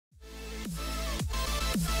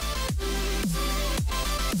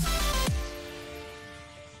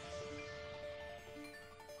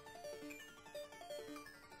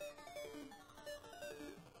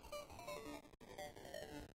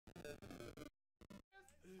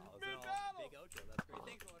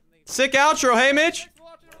Sick outro. Hey, Mitch. Thanks for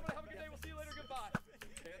watching, everybody. Have a good day. We'll see you later. Goodbye.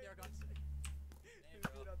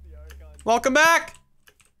 Welcome back.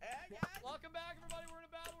 Welcome back, everybody. We're in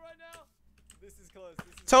a battle right now. This is close.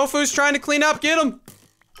 Tofu's trying to clean up. Get him.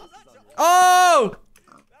 Oh!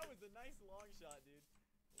 That was a nice long shot, dude.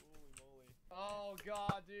 Holy moly. Oh,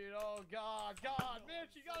 God, dude. Oh, God. God,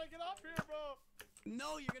 Mitch, you gotta get up here, bro.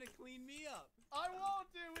 No, you're gonna clean me up. I won't,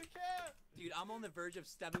 dude. We can't. Dude, I'm on the verge of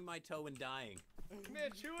stubbing my toe and dying.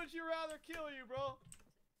 Mitch, who would you rather kill you, bro?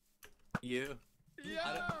 You.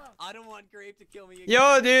 Yeah. I don't want Grape to kill me again.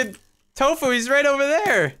 Yo, dude. Tofu, he's right over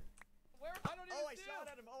there. Where? I don't even Oh, I shot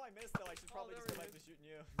at him. Oh, I missed though. I should probably just go back to shooting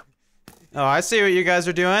you. Oh, I see what you guys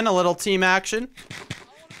are doing. A little team action. I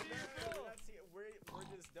wanna be your kill. We're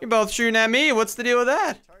just You're both shooting at me. What's the deal with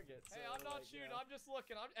that? target. Hey, I'm not shooting. I'm just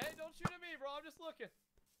looking. Hey, don't shoot at me, bro. I'm just looking.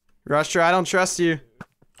 Rusher, I don't trust you.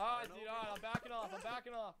 Alright, dude. Alright, I'm backing off. I'm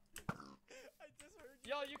backing off. I just heard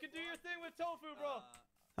you. Yo, you can do your thing with Tofu, bro.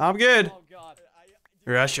 I'm good. Oh, God.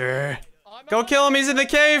 Rusher. I'm Go out. kill him. He's in the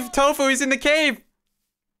cave. Tofu, he's in the cave.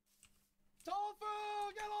 Tofu,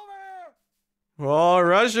 get over here. Oh,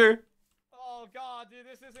 Rusher. Oh, God, dude.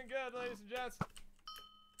 This isn't good, ladies and gents.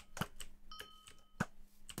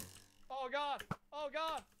 Oh, God. Oh,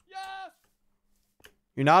 God. Yes.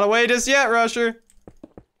 You're not away just yet, Rusher.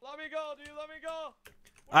 Let me go, dude. Let me go.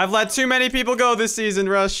 I've let too many people go this season,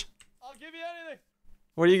 Rush. I'll give you anything.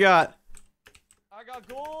 What do you got? I got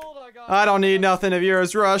gold. I don't need nothing of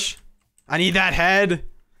yours, Rush. I need that head.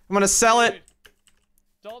 I'm gonna sell it.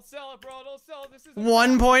 Don't sell it, bro. Don't sell it. This is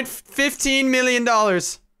 $1.15 million. I'm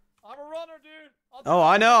a runner, dude. Oh,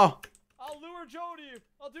 I know. I'll lure Joe to you.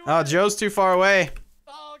 I'll do it. Oh, Joe's too far away.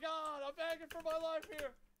 Oh, God. I'm begging for my life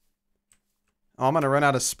here. Oh, I'm gonna run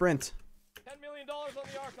out of sprint. $10 million on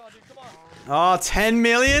the Archon, dude. Come on. Oh, 10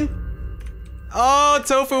 million? Oh,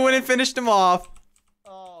 Tofu went and finished him off.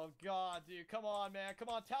 Oh, God, dude. Come on, man. Come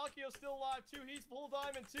on. Talkio's still alive, too. He's full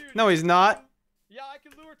diamond, too. Dude. No, he's not. Yeah, I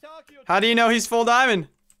can lure Talkio. How do you know he's full diamond?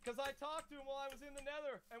 Because I talked to him while I was in the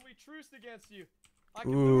nether, and we truced against you. I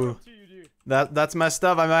can Ooh. lure him to you, dude. That's messed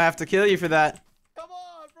up. I might have to kill you for that. Come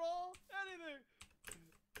on, bro. Anything.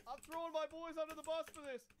 I'm throwing my boys under the bus for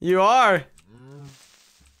this. You are.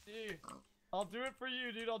 Dude, I'll do it for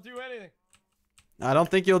you, dude. I'll do anything. I don't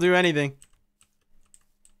think you'll do anything.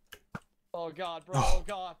 Oh, God, bro. Oh,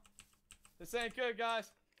 God. This ain't good,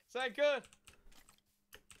 guys. This ain't good.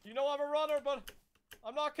 You know I'm a runner, but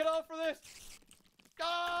I'm not cut out for this.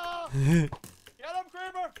 Ah! Get him,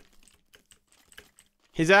 Creeper.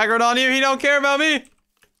 He's aggroed on you. He don't care about me.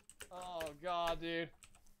 Oh, God, dude.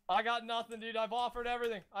 I got nothing, dude. I've offered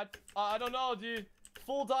everything. I don't know, dude.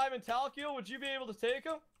 Full diamond Talkio, would you be able to take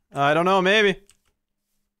him? I don't know. Maybe.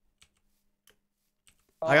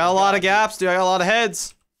 Oh, I got a lot God, of gaps, dude. I got a lot of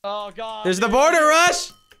heads. Oh, God. There's the dude. border,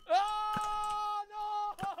 Rush. Ah,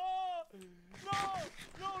 no! No!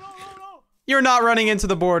 No, no, no, no! You're not running into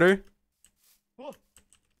the border. Oh,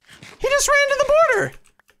 He just ran into the border.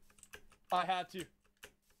 I had to.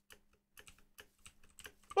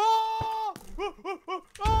 Oh! No!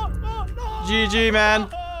 GG, man.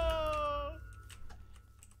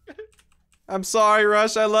 I'm sorry,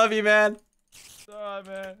 Rush. I love you, man. It's alright,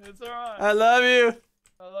 man. It's alright. I love you.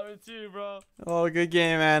 I love you too, bro. Oh, good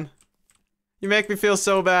game, man. You make me feel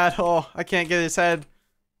so bad. Oh, I can't get his head.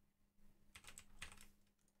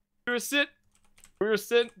 We were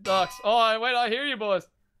sitting ducks. Oh, wait, I hear you, boys.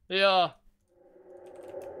 Yeah.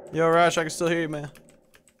 Yo, Rush, I can still hear you, man.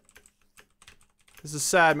 This is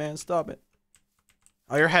sad, man. Stop it.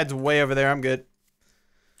 Oh, your head's way over there. I'm good.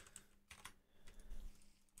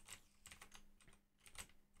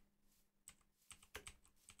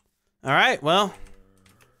 Alright, well.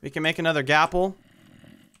 We can make another gapple.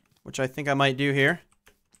 Which I think I might do here.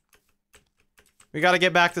 We gotta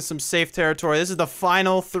get back to some safe territory. This is the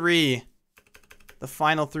final three. The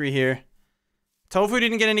final three here. Tofu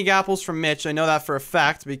didn't get any gapples from Mitch. I know that for a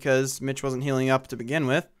fact because Mitch wasn't healing up to begin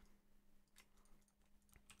with.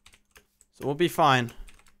 So we'll be fine.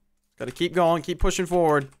 Gotta keep going, keep pushing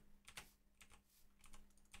forward.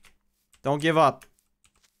 Don't give up.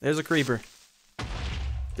 There's a creeper.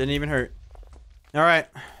 Didn't even hurt. Alright.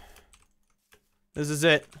 This is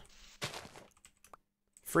it.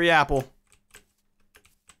 Free apple.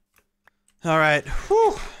 Alright.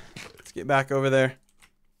 Whew. Let's get back over there.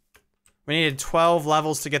 We needed 12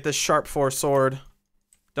 levels to get this Sharp 4 sword.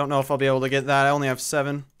 Don't know if I'll be able to get that. I only have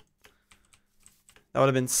 7. That would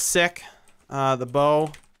have been sick. The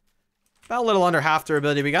bow. About a little under half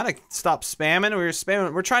durability. We gotta stop spamming.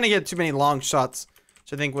 We're trying to get too many long shots,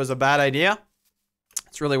 which I think was a bad idea.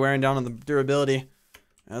 It's really wearing down on the durability.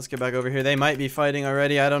 Let's get back over here. They might be fighting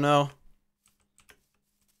already. I don't know.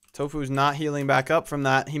 Tofu's not healing back up from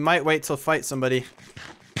that. He might wait till fight somebody.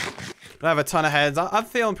 But I have a ton of heads. I'm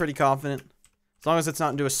feeling pretty confident. As long as it's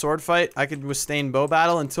not into a sword fight, I could withstand bow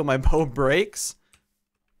battle until my bow breaks.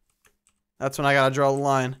 That's when I gotta draw the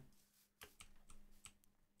line.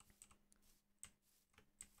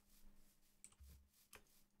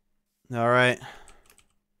 Alright. I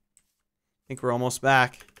think we're almost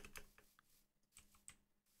back.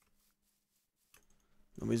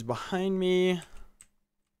 Nobody's behind me.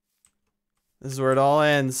 This is where it all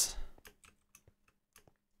ends.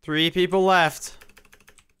 3 people left.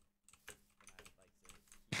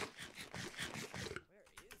 Where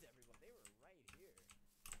is everyone? They were right here.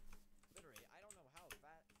 Literally, I don't know how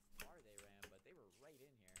far they ran, but they were right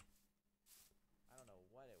in here. I don't know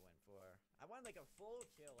what it went for. I want like a full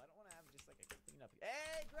kill. I don't want to have just like a cleanup.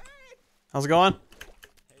 Hey, Greg! How's it going?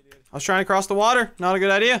 Hey, dude. I was trying to cross the water. Not a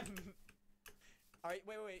good idea. Alright,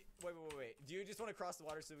 wait. Do you just want to cross the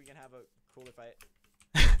water so we can have a cooler fight?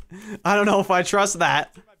 I don't know if I trust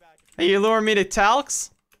that. Turn my back. Hey, you luring me to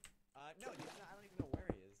Talx? No, dude, I don't even know where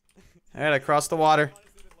he is. Alright, I crossed the water. I've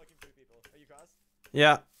honestly been looking for people. Are you crossed?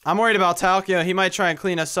 Yeah. I'm worried about Talc. Yeah, he might try and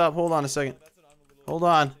clean us up. Hold on a second. That's what I'm a little Hold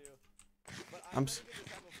on. too. But I'm ready to just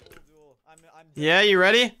have a full duel. I'm Yeah, you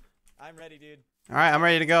ready? I'm ready, dude. Alright, I'm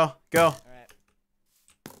ready to go. Go. Alright.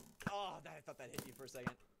 Oh, I thought that hit you for a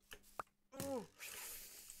second. Ooh.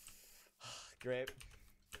 Great.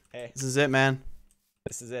 Hey, This is it, man.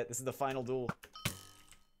 this is it. This is the final duel.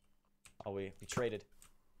 Oh, we traded.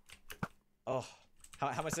 Oh,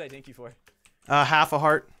 how much did I thank you for? Half a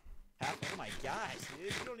heart. Half. Oh my gosh, dude!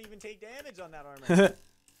 You don't even take damage on that armor.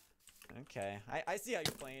 Okay, I see how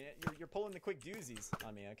you're playing it. You're pulling the quick doozies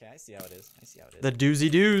on me. Okay, I see how it is. The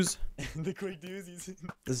doozy doos. The quick doozies.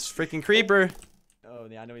 This freaking creeper. Oh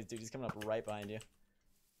yeah, I know he's coming up right behind you.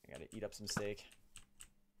 I gotta eat up some steak.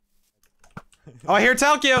 Oh, I hear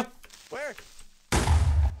Talcue. Where?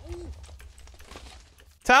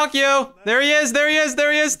 Talcue. There he is.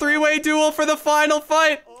 3-way duel for the final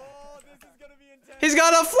fight. Oh, this is gonna be intense. He's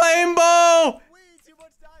got a flame bow. Way too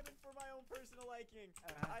much diamond for my own personal liking.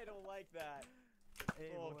 I don't like that.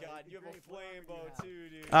 Oh god, you have a flame bow too,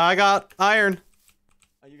 dude. I got iron.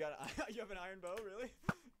 Oh, you have an iron bow, really?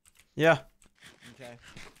 Yeah. Okay.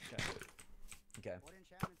 What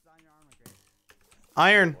enchantments on your armor, Grape?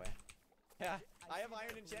 Iron. Boy. Yeah, I have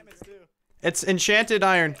iron enchantments too. It's enchanted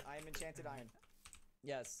iron. I am enchanted iron.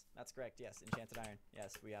 Yes, that's correct. Yes, enchanted iron.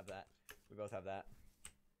 Yes, we have that. We both have that.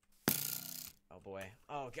 Oh boy.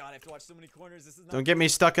 Oh god, I have to watch so many corners. This is not. Don't get me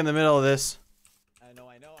stuck in the middle of this. I know.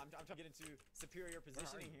 I'm trying to get into superior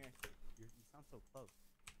positioning here. You sound so close.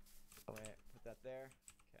 Oh wait, put that there.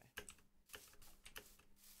 Okay.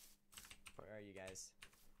 Where are you guys?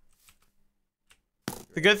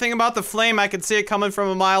 The good thing about the flame, I can see it coming from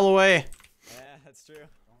a mile away. Yeah, that's true.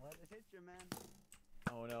 Don't let it hit you, man.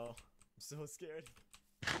 Oh no, I'm so scared.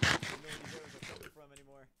 I don't know where these arrows are coming from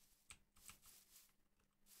anymore.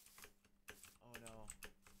 Oh no.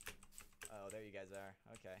 Oh, there you guys are.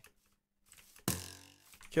 Okay.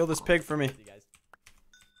 Kill this pig for me. You guys.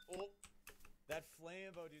 Oh, that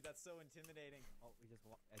flame bow, dude. That's so intimidating. Oh,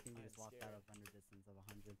 I think we just walked scared. out of under distance of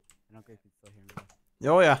 100. I know Grape can still hear me.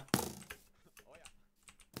 Though. Oh yeah. Oh yeah.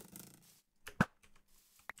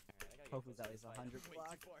 Alright, I gotta get Tofu's closer at to least this fight. 100 Way too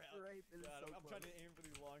blocks. far out. Grape is God, so I'm trying to close. aim for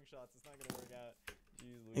these long shots. It's not gonna work out.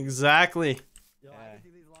 Jeez Louise. Exactly. Yo, I Yeah. can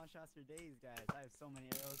do these long shots for days, guys. I have so many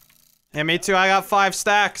arrows. Yeah, me too. I got 5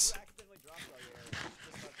 stacks. You accidentally dropped all your arrows.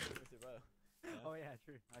 Just stop shooting with your bow. Yeah. Oh yeah,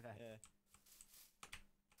 true. My bad. Yeah.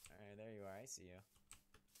 Alright, there you are. I see you.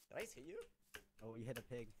 Did I hit you? Oh, you hit a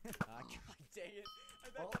pig. Ah, god dang it. I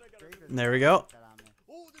Oh, thought I got Grape a is- There we go. That on me.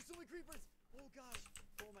 Oh, there's so many creepers. Oh gosh.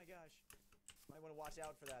 Oh my gosh. Might want to watch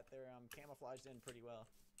out for that. They're camouflaged in pretty well.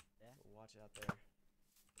 Yeah. So watch out there.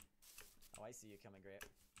 Oh, I see you coming, Grape.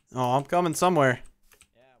 Oh, I'm coming somewhere.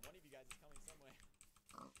 Yeah, one of you guys is coming somewhere.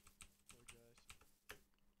 Oh gosh.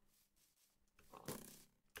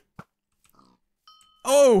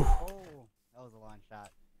 Oh! Oh, that was a long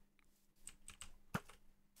shot.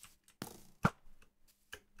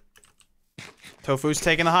 Tofu's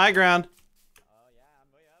taking the high ground. Oh yeah,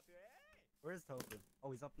 I'm way up here. Hey! Where's Tofu?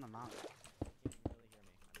 Oh, he's up in the mountain. You can't even really hear me.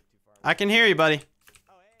 I'm too far away. I can hear you, buddy.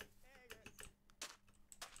 Oh hey, Grape.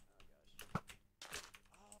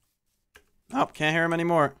 Oh gosh. Oh, can't hear him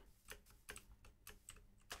anymore.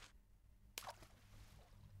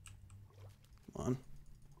 Come on.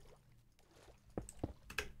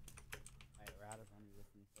 Alright, we're out of under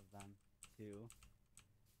distance of them. 2.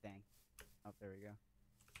 Dang. Oh, there we go.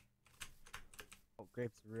 Oh,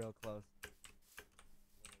 Grape's real close.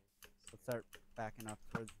 Let's start backing up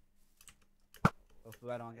towards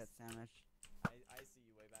Tofu. I don't get sandwich. I see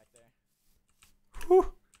you way back Whew.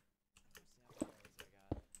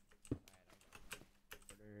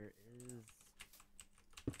 Order is.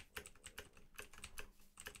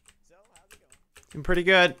 So, how's it going? Doing pretty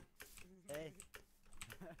good. Hey.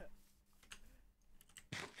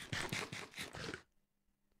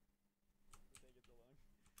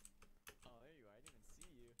 Oh, there you are. I didn't even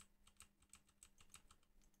see you.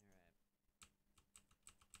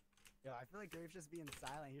 Alright. Yo, I feel like Grape's just being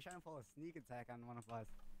silent. He's trying to pull a sneak attack on one of us.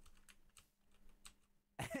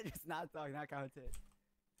 Just not talk, not commentate.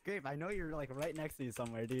 Grape, I know you're like right next to you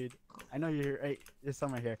somewhere, dude. I know you're right. You're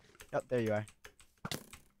somewhere here. Yep, there you are.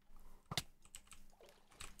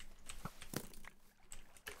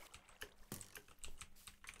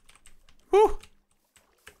 Whew.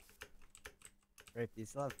 Grape, do you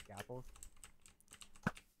still have apples?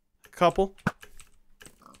 Couple.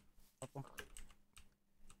 Couple?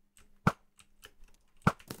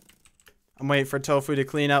 I'm waiting for Tofu to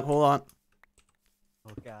clean up. Hold on.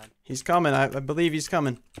 Oh god. He's coming. I believe he's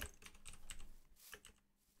coming.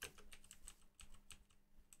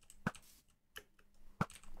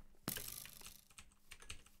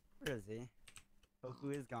 Where is he? Tofu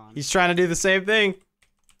is gone. He's trying to do the same thing.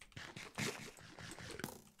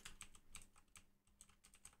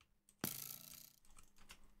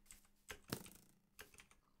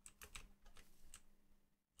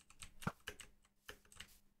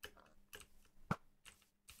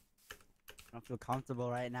 I don't feel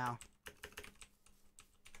comfortable right now.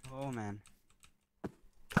 Oh man.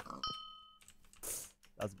 That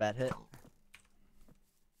was a bad hit.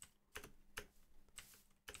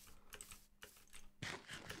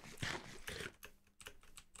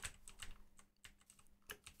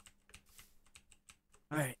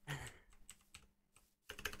 Alright. Well,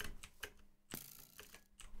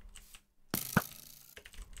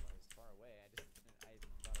 he's far away. I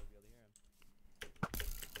thought I would be able to hear him.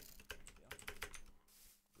 There we go.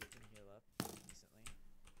 We can heal up decently.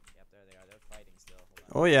 Yep, there they are. They're fighting still. Hold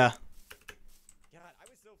on. Oh yeah. God, I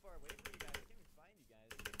was so far away from you guys. I can't even find you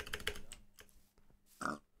guys.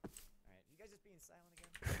 Alright, you guys just being silent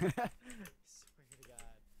again? I swear to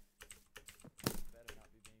God. Better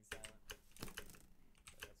not be being silent.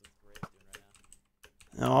 But that's what Grape's doing right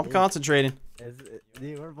now. No, I'm concentrating.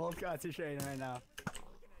 Dude, we're both concentrating right now. I'm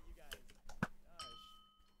looking at you guys. Gosh.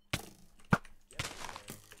 Get up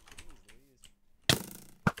there. Jeez Louise.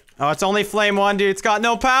 Oh, it's only flame one, dude. It's got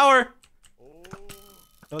no power. Oh,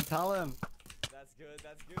 Don't tell him. that's good.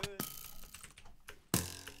 That's good.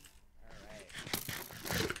 Alright.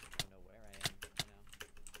 I don't know where I am right now.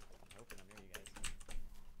 I'm hoping I'm near you guys.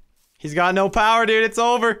 He's got no power, dude. It's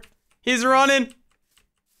over. He's running.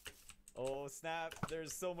 Oh, snap.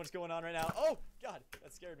 There's so much going on right now. Oh, God.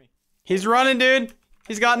 That scared me. He's running, dude.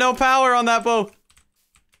 He's got no power on that bow.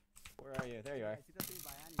 Where are you? There you are. I see that thing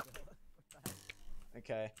behind you, Bill. What the heck?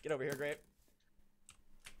 Okay. Get over here, Grape.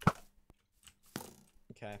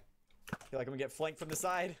 Okay. I feel like I'm gonna get flanked from the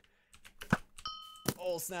side.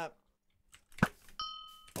 Oh, snap.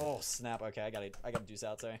 Oh, snap. Okay, I gotta deuce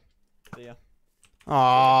out, sorry. See ya.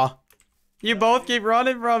 Aw. You both keep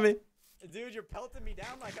running from me. Dude, you're pelting me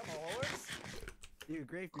down like I'm a horse? Dude,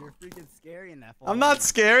 Grape, you're freaking scary in that. I'm not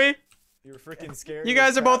scary. You're freaking scary. You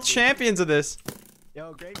guys as are both crap, dude. champions of this.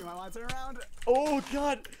 Yo, Grape, you might want to turn around. Oh,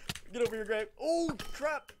 God. Get over here, Grape. Oh,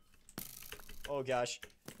 crap. Oh, gosh.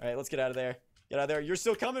 All right, let's get out of there. Get out of there. You're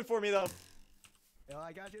still coming for me, though. Yo,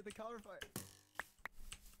 I got you at the cover fire.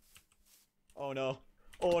 Oh, no.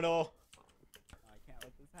 Oh, no. I can't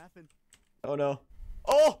let this happen. Oh, no.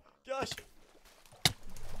 Oh, gosh.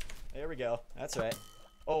 There we go. That's right.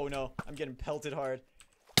 Oh, no. I'm getting pelted hard.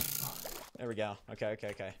 There we go. Okay.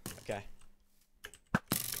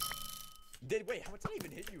 Wait, how much did I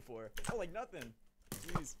even hit you for? Oh, like nothing.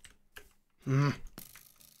 Jeez.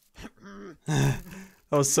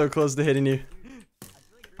 I was so close to hitting you. I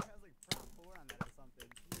feel like Grape has like prop 4 on that or something.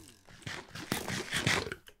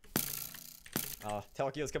 Jeez. Oh,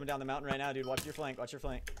 Telkio's coming down the mountain right now, dude. Watch your flank. Watch your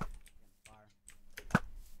flank. Far. I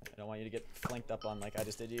don't want you to get flanked up on like I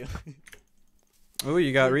just did you. Oh,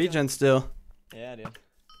 you got regen still. Yeah, dude.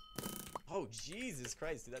 Oh, Jesus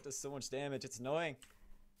Christ, dude. That does so much damage. It's annoying.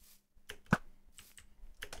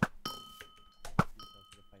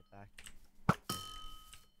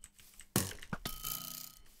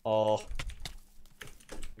 Oh.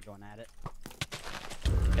 We're going at it.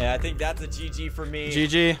 Yeah, I think that's a GG for me.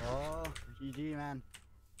 GG. Oh, GG, man.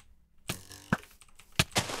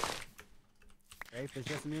 Grape, it's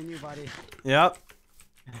just me and you, buddy. Yep.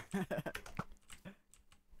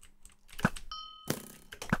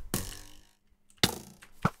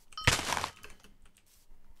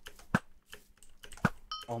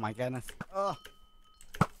 Oh my goodness. Oh.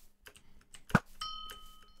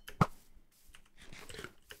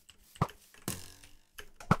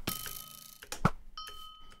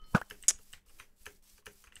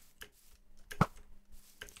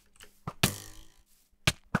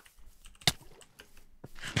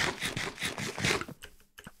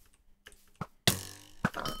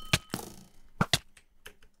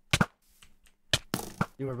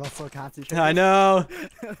 You were both so concentrated. I know.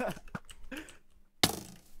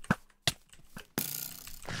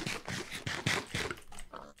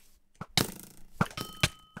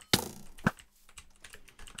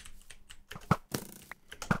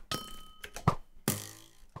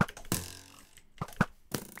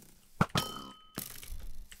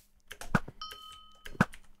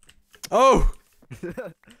 Oh!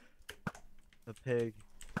 The pig.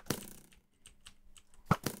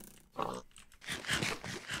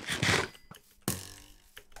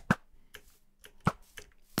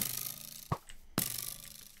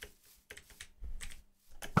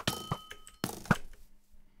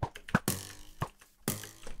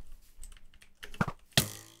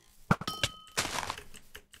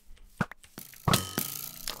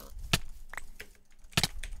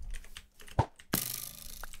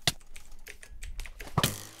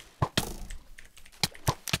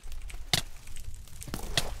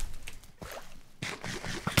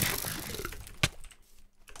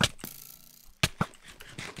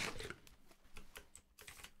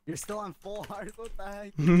 You're still on full hearts. What the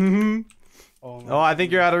heck? Oh, I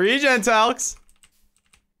think you're out of regen, Talx.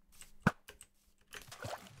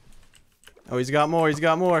 Oh, he's got more. He's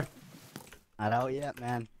got more. Not out yet,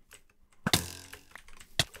 man.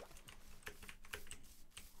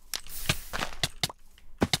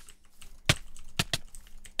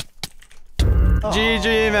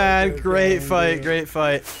 GG, man. good Great game, fight. dude. Great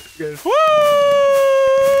fight. Good. Woo!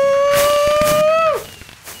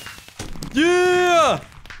 Yeah!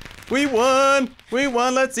 We won! We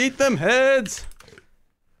won! Let's eat them heads!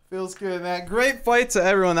 Feels good, man. Great fight to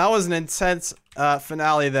everyone. That was an intense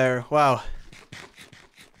finale there. Wow.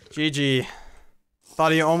 GG.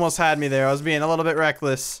 Thought he almost had me there. I was being a little bit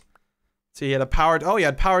reckless. So he had a power... Oh, he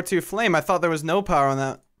had power 2 flame. I thought there was no power on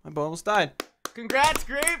that. My bow almost died. Congrats,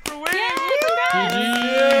 Grape, for winning!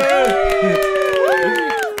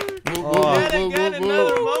 Yet again,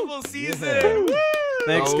 another Mumble season!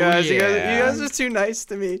 Thanks, Oh, guys. yeah. You guys are too nice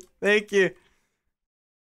to me. Thank you.